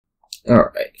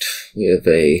Alright, we have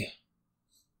a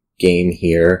game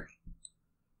here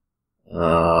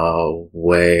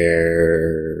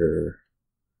where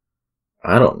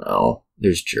I don't know.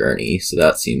 There's Journey, so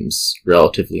that seems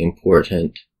relatively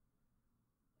important.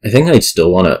 I think I do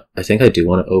want to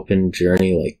open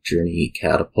Journey, like Journey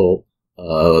Catapult.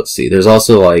 Let's see. There's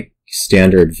also like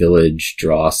standard village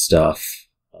draw stuff.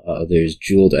 There's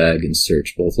Jeweled Egg and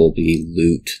Search. Both will be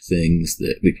loot things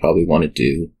that we probably want to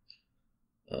do.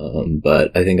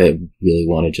 But I think I really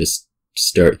want to just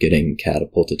start getting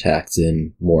catapult attacks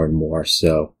in more and more.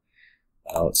 So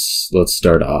let's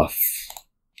start off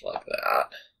like that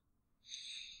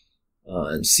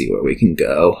and see where we can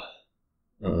go.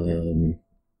 I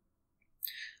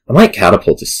might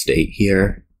catapult Estate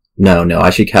here. No, I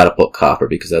should catapult Copper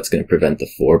because that's going to prevent the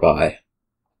 4-buy.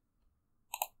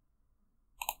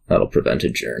 That'll prevent a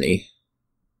Journey.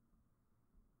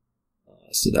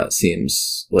 So that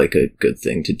seems like a good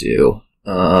thing to do.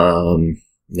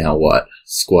 Now what?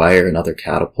 Squire, another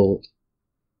Catapult?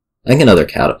 I think another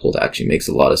Catapult actually makes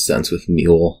a lot of sense with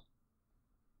Mule.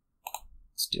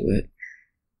 Let's do it.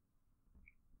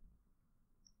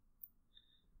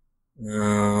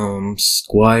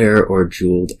 Squire or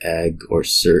Jeweled Egg or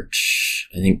Search.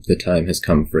 I think the time has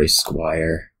come for a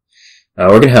Squire.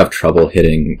 We're gonna have trouble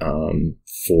hitting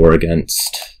 4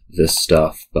 against this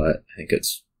stuff, but I think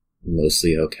it's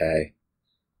mostly okay.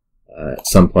 At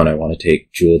some point I want to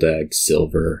take Jeweled Egg,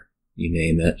 Silver, you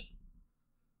name it.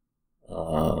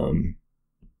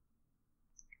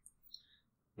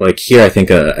 Like here I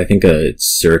think a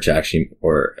Search actually,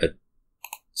 or a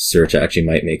Search actually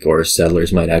might make, or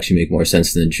Settlers might actually make more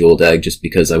sense than Jeweled Egg, just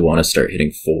because I want to start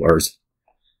hitting 4s.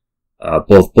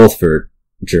 Both for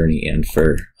Journey and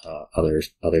for other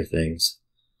things.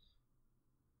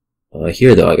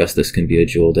 Here though, I guess this can be a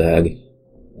Jeweled Egg.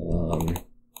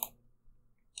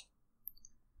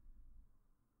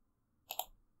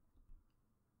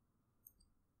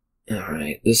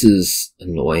 Alright, this is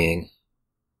annoying.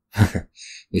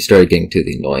 We started getting to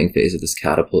the annoying phase of this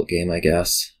Catapult game, I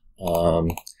guess.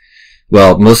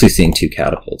 Well, mostly seeing 2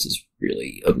 Catapults is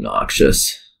really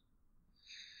obnoxious.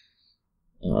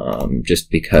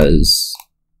 Just because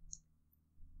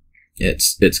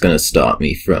it's gonna stop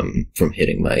me from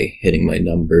hitting my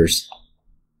numbers.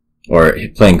 Or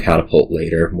playing Catapult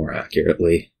later, more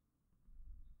accurately.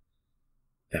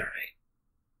 Alright.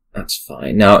 That's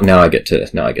fine. Now I get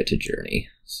to Journey.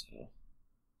 So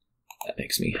that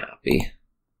makes me happy.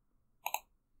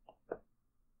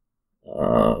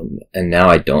 And now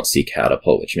I don't see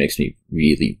Catapult, which makes me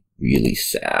really, really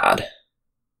sad.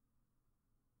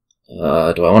 Do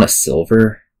I want a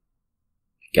Silver?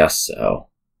 I guess so.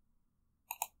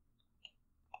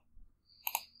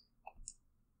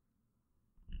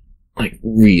 Like,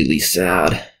 really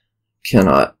sad.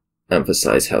 Cannot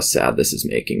emphasize how sad this is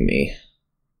making me.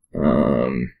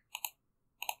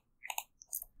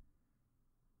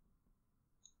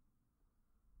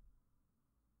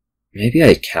 Maybe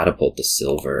I catapult the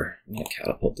Silver. I'm gonna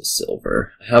catapult the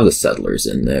Silver. I have the Settlers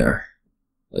in there.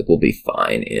 Like, we'll be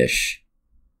fine-ish.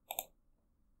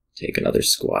 Take another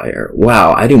Squire.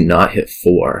 Wow, I do not hit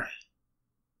 4.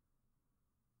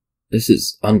 This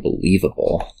is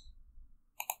unbelievable.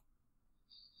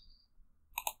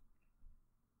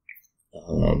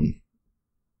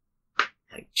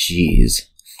 Like, jeez.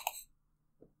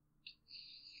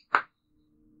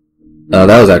 Oh,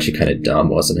 that was actually kind of dumb,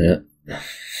 wasn't it?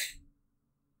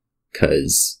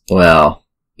 Because, well,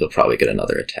 you'll probably get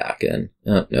another attack in.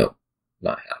 Oh, no,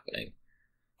 not happening.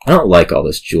 I don't like all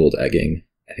this Jeweled Egging.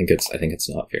 I think it's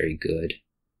not very good.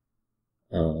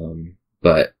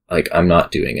 But, like, I'm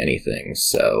not doing anything,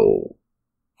 so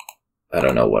I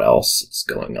don't know what else is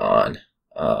going on.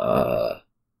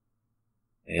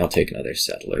 Maybe I'll take another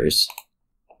Settlers.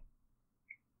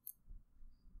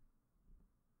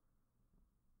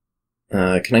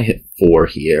 Can I hit 4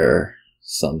 here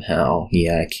somehow?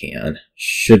 Yeah, I can.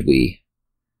 Should we?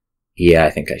 Yeah, I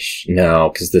think I should. No,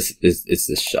 because it's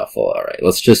this shuffle. Alright,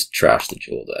 let's just trash the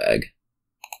Jeweled Egg.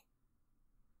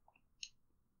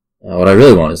 What I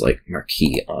really want is, like,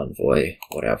 Marquis, Envoy,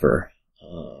 whatever.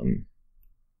 And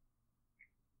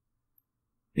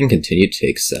continue to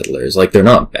take Settlers. Like, they're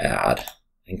not bad. I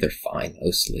think they're fine,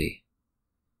 mostly.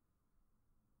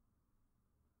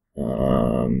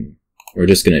 We're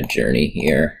just gonna Journey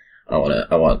here. I wanna,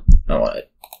 you know,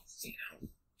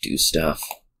 do stuff.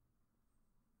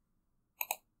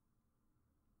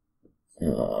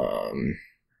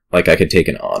 Like, I could take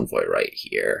an Envoy right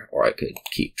here, or I could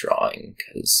keep drawing,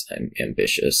 because I'm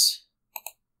ambitious.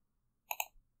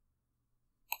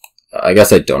 I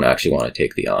guess I don't actually want to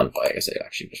take the Envoy. I guess I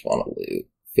actually just want to loot.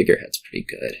 Figurehead's pretty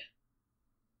good.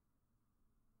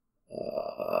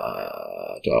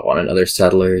 Do I want another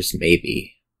Settlers?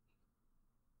 Maybe.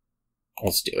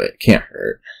 Let's do it. Can't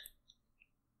hurt.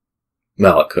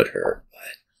 Well, it could hurt, but...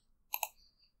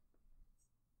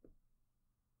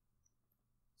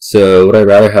 So, would I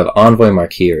rather have Envoy,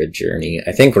 Marquis, or a Journey?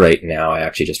 I think right now I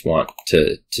actually just want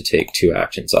to take 2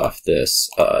 actions off this,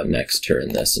 next turn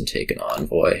this, and take an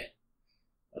Envoy.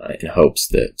 In hopes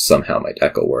that somehow my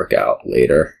deck will work out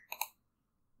later.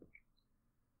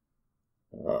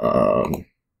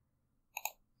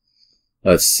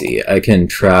 Let's see, I can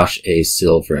trash a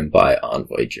silver and buy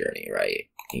Envoy Journey, right?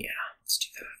 Yeah, let's do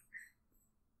that.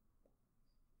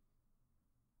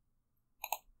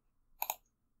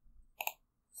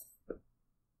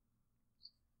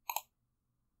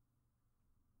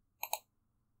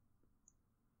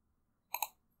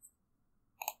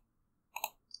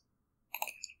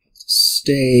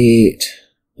 State,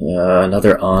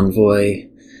 another Envoy.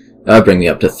 That'll bring me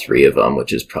up to 3 of them,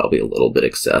 which is probably a little bit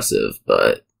excessive,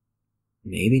 but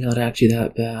maybe not actually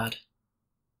that bad.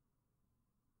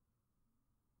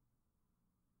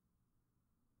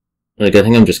 Like, I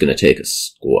think I'm just going to take a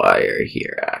Squire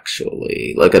here,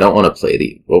 actually. Like, I don't want to play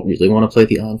the... Well, really want to play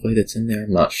the Envoy that's in there?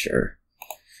 I'm not sure.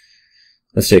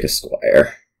 Let's take a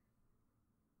Squire.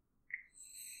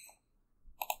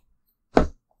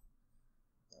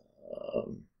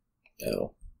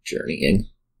 Oh, journeying.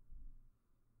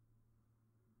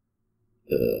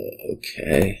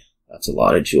 Okay. That's a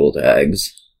lot of jeweled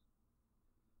eggs.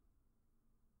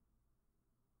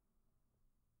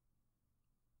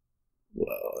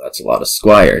 Whoa, that's a lot of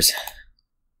Squires.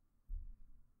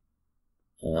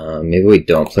 Maybe we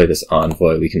don't play this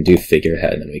Envoy. We can do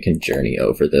Figurehead, and then we can journey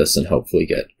over this and hopefully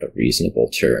get a reasonable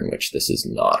turn, which this is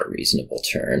not a reasonable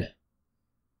turn.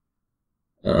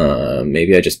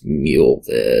 Maybe I just Mule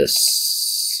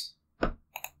this.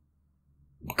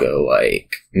 Go,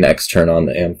 like, next turn on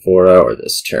the Amphora, or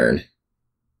this turn.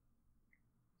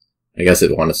 I guess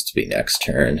it wants it to be next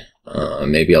turn.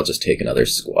 Maybe I'll just take another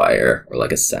Squire, or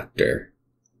like a Scepter.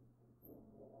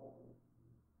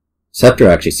 Scepter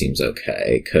actually seems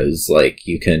okay, because, like,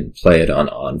 you can play it on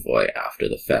Envoy after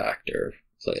the fact, or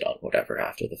play it on whatever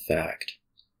after the fact.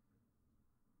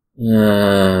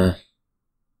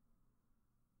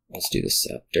 Let's do the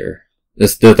Scepter.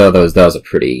 That was a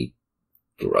pretty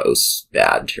gross,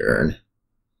 bad turn.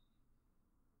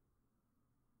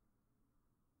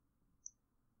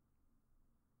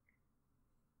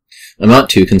 I'm not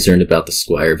too concerned about the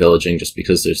Squire villaging, just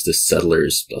because there's this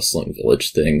Settlers bustling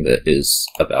village thing that is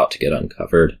about to get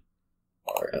uncovered.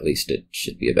 Or at least it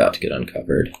should be about to get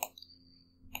uncovered.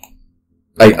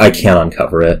 I can't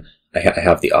uncover it. I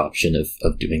have the option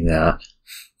of doing that.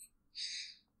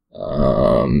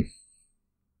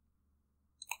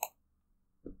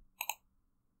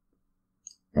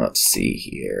 Let's see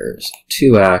here. So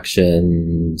 2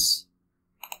 actions.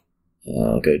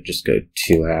 I'll just go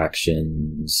 2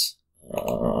 actions.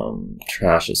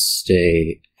 Trash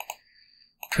estate.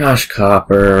 Trash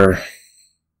copper.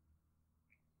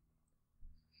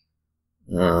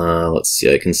 Let's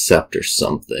see, I can Scepter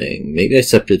something. Maybe I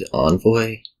Scepter the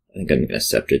Envoy? I think I'm gonna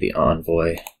Scepter the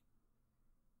Envoy.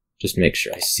 Just make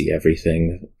sure I see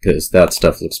everything, because that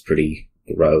stuff looks pretty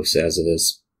gross as it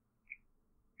is.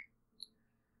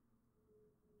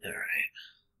 Alright.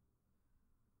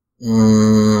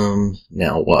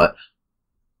 Now what?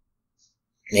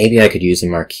 Maybe I could use a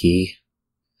Marquis.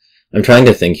 I'm trying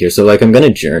to think here. So, like, I'm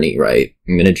gonna journey, right?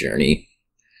 I'm gonna journey.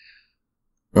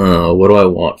 What do I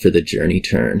want for the journey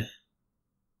turn?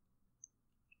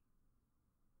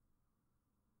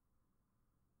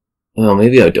 Well,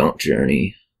 maybe I don't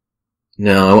journey.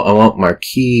 No, I want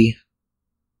Marquis.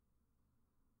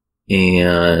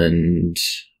 And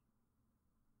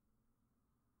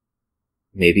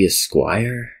maybe a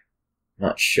Squire?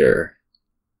 Not sure.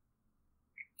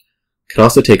 Could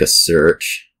also take a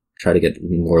search. Try to get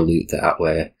more loot that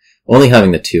way. Only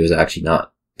having the 2 is actually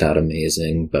not that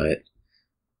amazing, but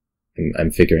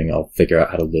I'm figuring I'll figure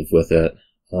out how to live with it.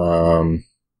 So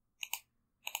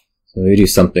maybe do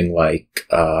something like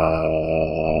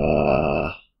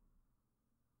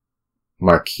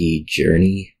Marquis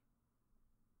Journey.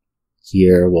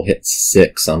 Here we'll hit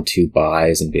 6 on 2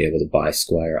 buys and be able to buy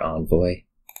Squire Envoy.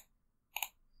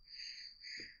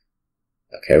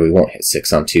 Okay, we won't hit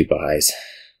 6 on 2 buys.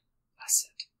 That's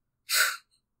it.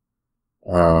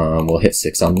 We'll hit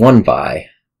 6 on 1 buy.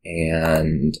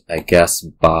 And I guess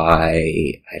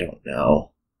buy, I don't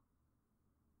know.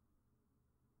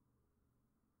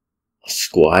 A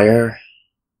Squire?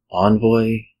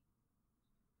 Envoy?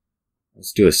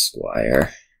 Let's do a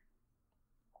Squire.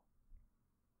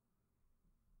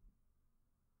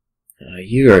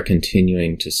 You are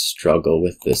continuing to struggle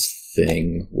with this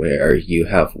thing where you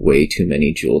have way too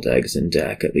many jeweled eggs in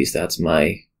deck. At least that's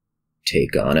my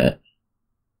take on it.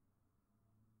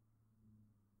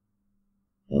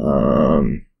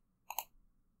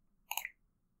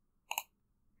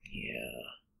 Yeah.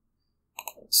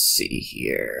 Let's see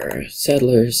here.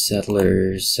 Settlers.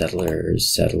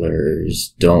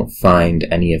 Don't find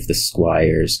any of the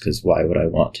squires, because why would I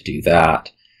want to do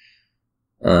that?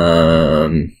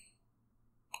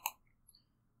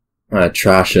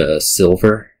 Trash a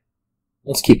silver.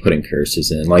 Let's keep putting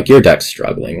curses in. Like, your deck's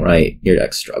struggling, right? Your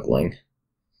deck's struggling.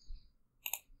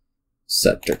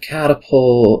 Scepter,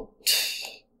 Catapult.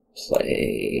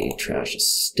 Play Trash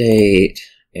Estate.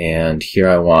 And here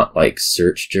I want, like,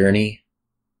 Search Journey.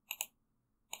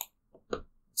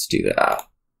 Let's do that.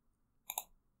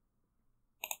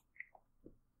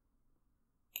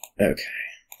 Okay.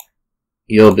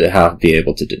 You'll be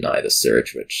able to deny the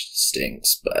search, which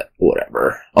stinks, but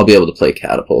whatever. I'll be able to play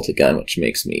Catapult again, which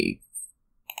makes me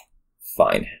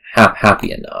fine,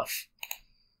 happy enough.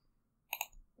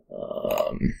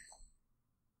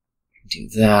 Do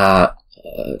that.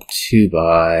 2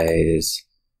 buys.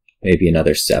 Maybe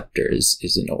another Scepter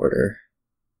is in order.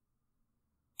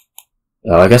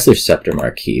 I guess there's Scepter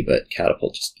Marquis, but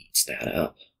Catapult just eats that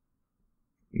up.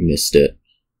 Missed it.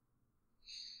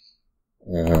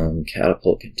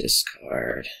 Catapult can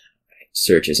discard. Right,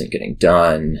 search isn't getting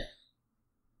done.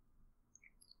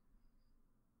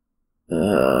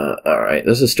 Alright,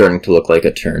 this is starting to look like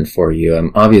a turn for you.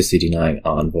 I'm obviously denying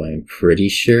Envoy, I'm pretty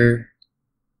sure.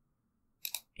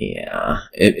 Yeah,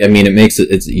 I mean, it makes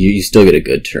it, you still get a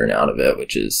good turn out of it,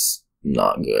 which is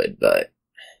not good, but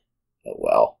oh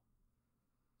well.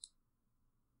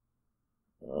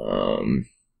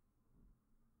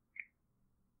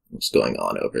 What's going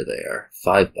on over there?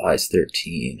 5 buys,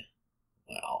 13.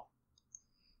 Wow.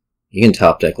 You can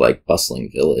top deck like Bustling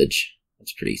Village.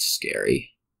 That's pretty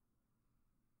scary.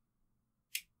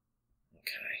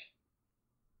 Okay.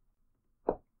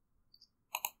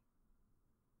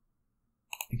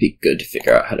 It'd be good to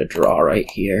figure out how to draw right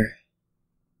here.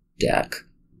 Deck.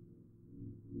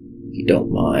 If you don't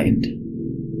mind.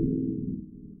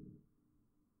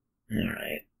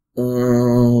 Alright.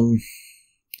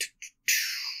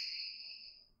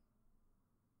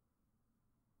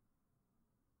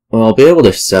 Well, I'll be able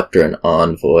to Scepter an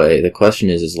Envoy. The question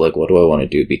is like, what do I want to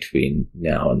do between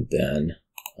now and then?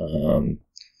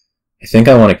 I think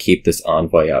I want to keep this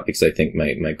Envoy out because I think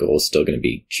my goal is still going to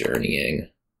be journeying.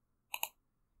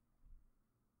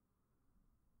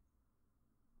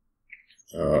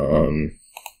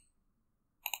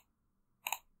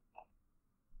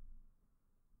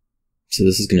 So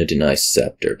this is going to deny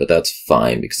Scepter, but that's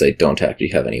fine because I don't actually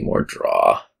have any more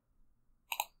draw.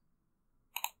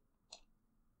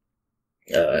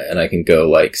 And I can go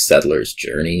like Settler's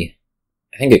Journey.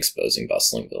 I think exposing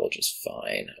Bustling Village is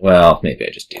fine. Well, maybe I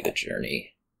just do the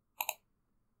Journey.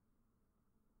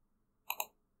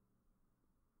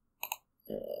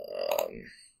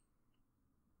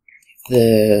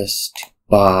 This, 2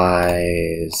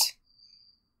 buys.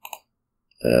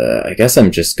 I guess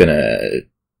I'm just gonna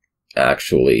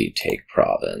actually take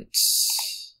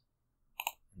Province.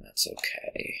 That's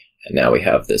okay. And now we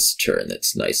have this turn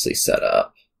that's nicely set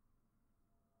up.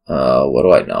 What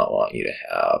do I not want you to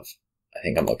have? I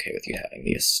think I'm okay with you having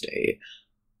the estate.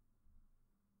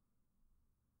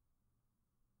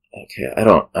 Okay, I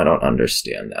don't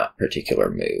understand that particular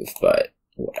move, but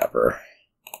whatever.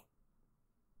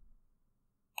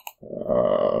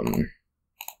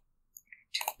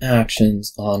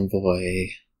 Actions, Envoy.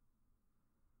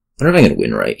 I wonder if I can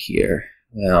win right here.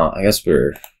 Well, I guess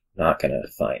we're not gonna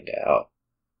find out.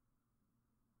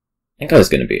 I think I was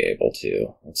gonna be able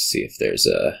to. Let's see if there's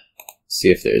a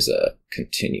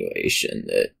continuation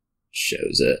that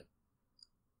shows it.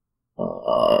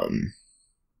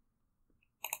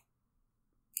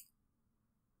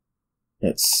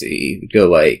 Let's see. We'd go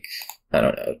like, I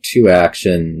don't know, 2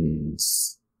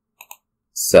 actions,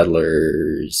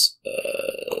 Settlers,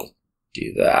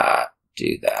 do that,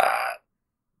 do that,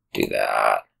 do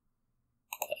that,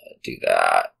 do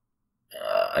that.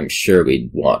 I'm sure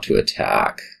we'd want to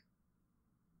attack.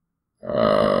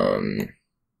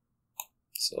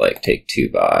 So like take 2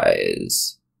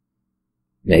 buys.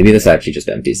 Maybe this actually just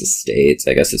empties estates.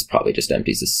 I guess this probably just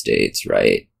empties estates,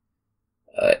 right?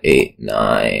 8,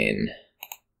 9.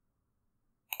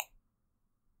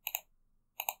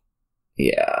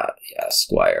 Yeah,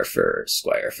 Squire for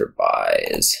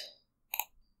buys.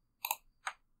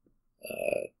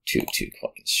 2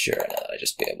 coins, sure, and then I'd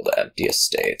just be able to empty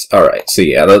estates. Alright, so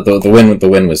yeah, the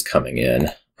win was coming in.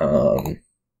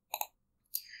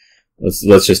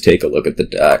 Let's just take a look at the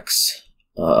decks.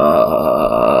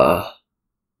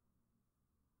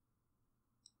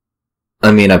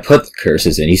 I mean, I put the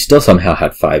curses in. He still somehow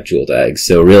had 5 jeweled eggs.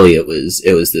 So really, it was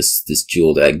this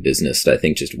jeweled egg business that I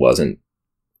think just wasn't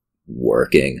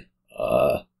working.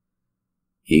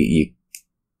 You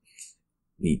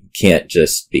can't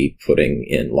just be putting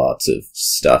in lots of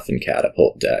stuff in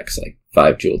Catapult decks, like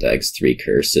 5 jeweled eggs, 3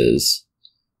 curses.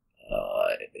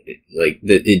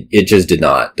 It just did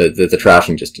not, the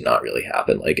trashing just did not really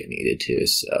happen like it needed to,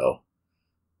 so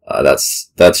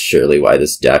that's surely why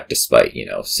this deck, despite,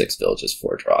 6 villages,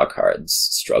 4 draw cards,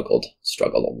 struggled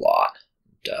a lot.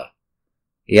 And,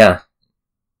 yeah,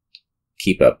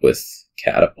 keep up with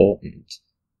Catapult and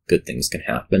good things can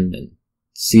happen, and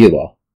see you all.